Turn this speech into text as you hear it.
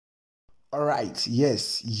Alright,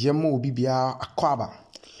 yes, Yemo Bibia Akwaba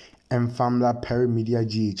and Famla Perry Media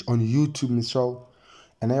GH on YouTube, Mr.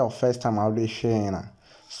 And your first time I'll be sharing.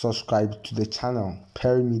 Subscribe to the channel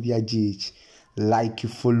Perry Media GH, like you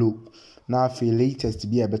follow. Now for latest to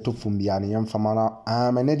be a better from Bian Yam Famana,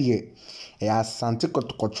 I'm an idiot. A Asante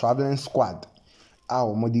Kotoko traveling squad.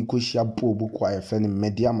 Our Modikoshia Bobo Choir friend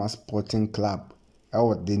Medeama Sporting Club.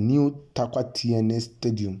 Our the new TnA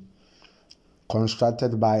Stadium.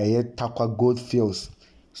 Constructed by a Takwa Goldfields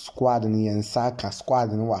squad ni Nsaka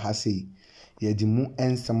squad ni wahase ye di mu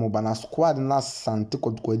ensemo bana squad na Asante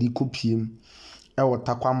Kotoko di kopiem e wo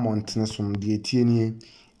Takwa Mountain som de TnA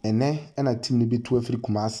ene na team ni betu afri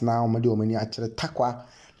Kumasi na omade omani a kire Takwa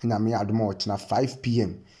na me adoma o kina 5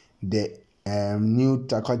 p.m. the new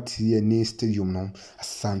Takwa TnA stadium no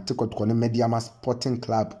Asante Kotoko ne Medeama Sporting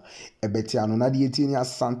Club ebeti ano na de TnA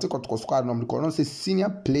Asante Kotoko squad no ko no say senior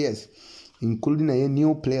players including a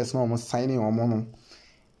new players now signing or mono.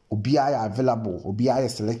 Obiaya available, Obiaya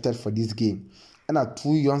selected for this game. And a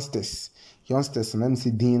two youngsters and MC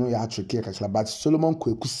Dino ya tricky but Solomon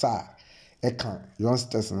Kwekusa Ekan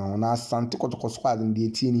youngsters now na Asante Kotoko squad in the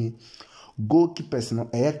TnA goalkeepers no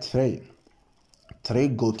three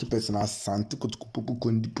goalkeepers na Asante Kotoko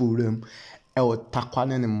kondi problem Takwa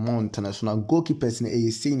ne Mount International goalkeepers na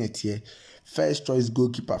saying it here. First choice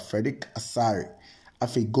goalkeeper Frederick Asare.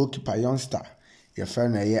 Afi goalkeeper youngster your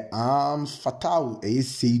friend Fatal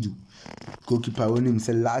Seidu goalkeeper when him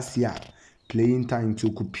say last year playing time to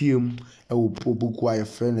Kupium Pobuku your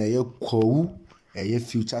friend Kou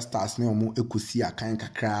future stars na omo ekusi akan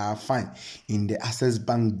kakra fine in the Access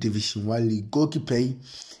Bank Division 1 League goalkeeper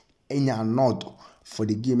enya nod for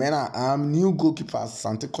the game and new goalkeeper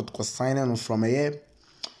Asante Kotoko signing from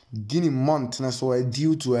Guinea month na so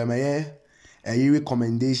due to a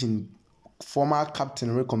recommendation former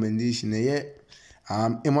captain recommendation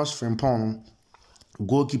Amos Frimpong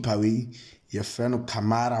goalkeeper we your friend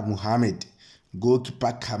Kamara Muhammad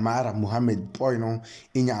goalkeeper Kamara Muhammad boy no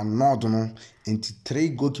inya nod no into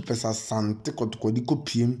three goalkeepers Asante Kotoko di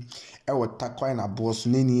kopiem e Takwa na boss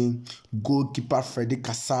neni goalkeeper Frederick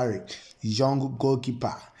Asare young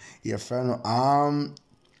goalkeeper your friend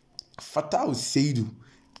Fatal Seidu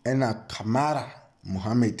and Kamara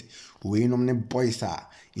Muhammad we no boys are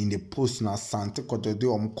in the post na Asante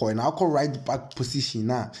Kotoko coin now right back position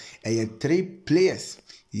na three players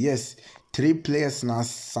na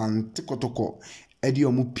Asante Kotoko edi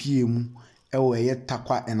PM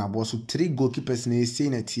Takwa and aboso three goalkeepers na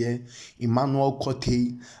saying it here Emmanuel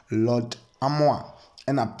Kote Lord Amoa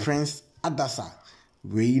and a Prince Adasa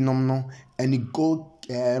we no any goal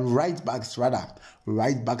right backs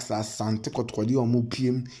Asante Kotoko di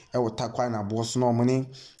PM Takwa and aboso no money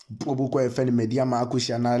Bobo Efeni Medeama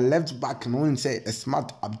Akushi and left back no say a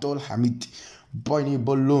smart Abdul Hamid boy ni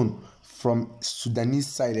loan from Sudanese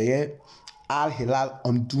side Al Hilal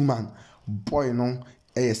Omdurman boy no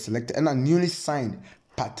selected and a newly signed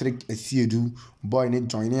Patrick Esiedu boy ni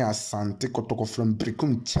joining Asante Kotoko from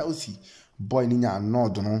Brecum Chelsea boy ni nya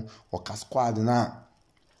nod no waka squad na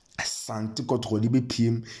Asante Kotoko di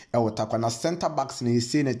PM Takwa na center backs na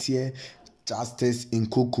say na tie Justice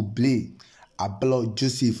Nkoku Blay Abelo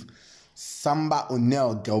Joseph Samba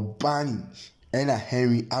Onel Gelbani and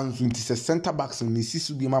Henry Antwi is a center backs in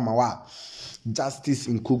Mississippi be mama Justice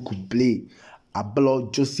Nkoku Blay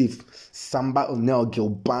Abelo Joseph Samba Onel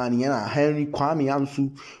Gelbani and Henry Kwame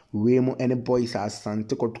Ansu Wemo and the boys are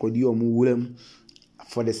Asante Kotoko di Willem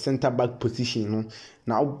for the center back position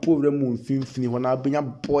now problem mun finfini wana benya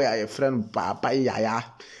boy a friend Papa Yaya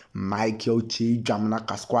Michael Chi Jamna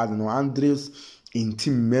Squad no Andrews in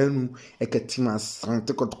team menu team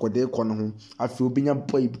Asante Kotoko de kono ho afi obinya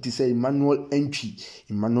boy biti say Emmanuel Antwi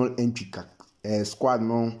squad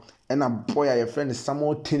no and a boy a friend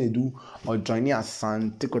Samuel Tenedu or joining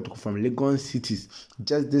Asante Kotoko from Lagos cities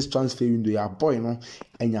just this transfer window ya boy no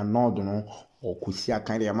enya nod no or kusia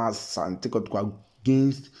kind of Asante Kotoko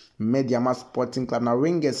against Medeama Sporting Club now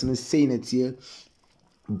ringers no saying it here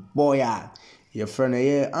boy your friend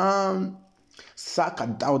Saka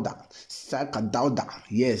Dauda,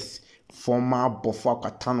 yes, former Bofo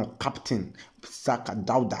Katano captain Saka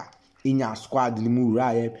Dauda inya squad ni mu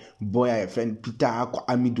boy a friend Peter Ako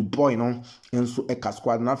Amidu boy no enso eka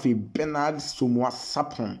squad na fe Bernard Sumwa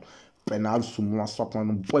Sapon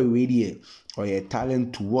boy we there or a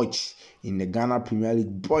talent to watch in the Ghana Premier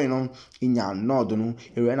League boy no inya nod no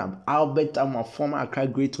e ran up Albert Amoa former Accra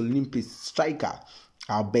Great Olympic striker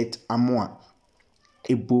Albert Amoa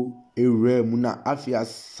Ebo Muna Afia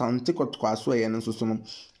Asante Kotoko aso no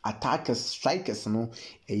attackers strikers no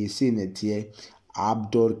say net here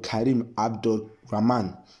Abdul Karim Abdul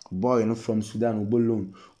Rahman, boy no from Sudan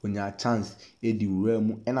Obolon, when you chance edi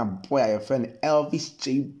wuremu, and a boy a friend Elvis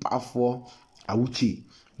J. Bafo Awuchi.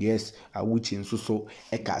 Yes, Awuchi and so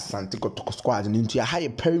Eka Asante Kotoko squad and into a higher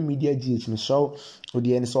Perry Media GH me show or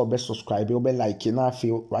the end so best subscribe or be like na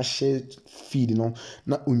feel rush feed no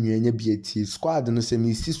na unyenye BT squad no se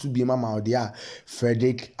me sis to be mama dia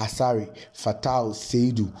Frederick Asare Fatal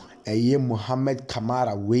Seidu eye Mohammed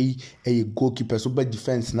Kamara way a goalkeeper super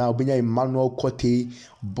defense now benya Emmanuel Kote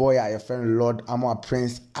boy a friend Lord Amor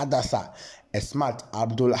Prince Adasa a smart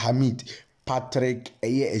Abdul Hamid Patrick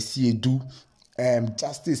eye Esiedu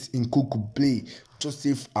Justice in Kuku Play,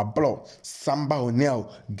 Joseph Ablo, Samba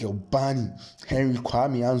O'Neill, Gilbani, Henry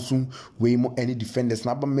Kwame Ansu, way more any defenders,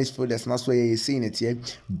 number midfielders, not so you're saying it here.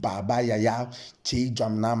 Baba Yaya, Che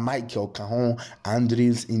Jamna, Michael Cajon,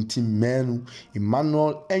 Andres Intimenu,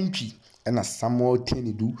 Emmanuel Antwi, and a Samuel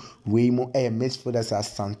Tenidu, way more air midfielders as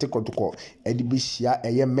Asante Kotoko, Eddie Bishia,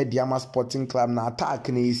 a Medeama Sporting Club, na attack,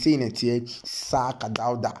 and he's saying it here. Saka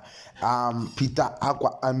Dauda, Peter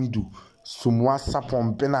Aqua Amidu. Sumwa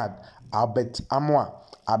Sapon Bernard, Albert Amwa,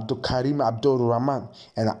 Abdul Karim Abdul Rahman,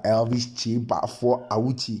 and Elvis J. Bafo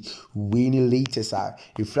Awuchi, winning latest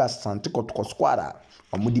if Asante Kotoko squad.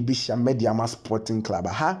 Amudi Bisha Medeama Sporting Club.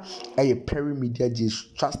 A Perry Media G's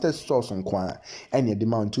trusted source on Kwana. And your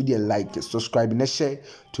demand to the like, subscribe, and share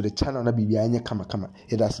to the channel. Na Bibi Anya Kama.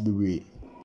 It has to be real.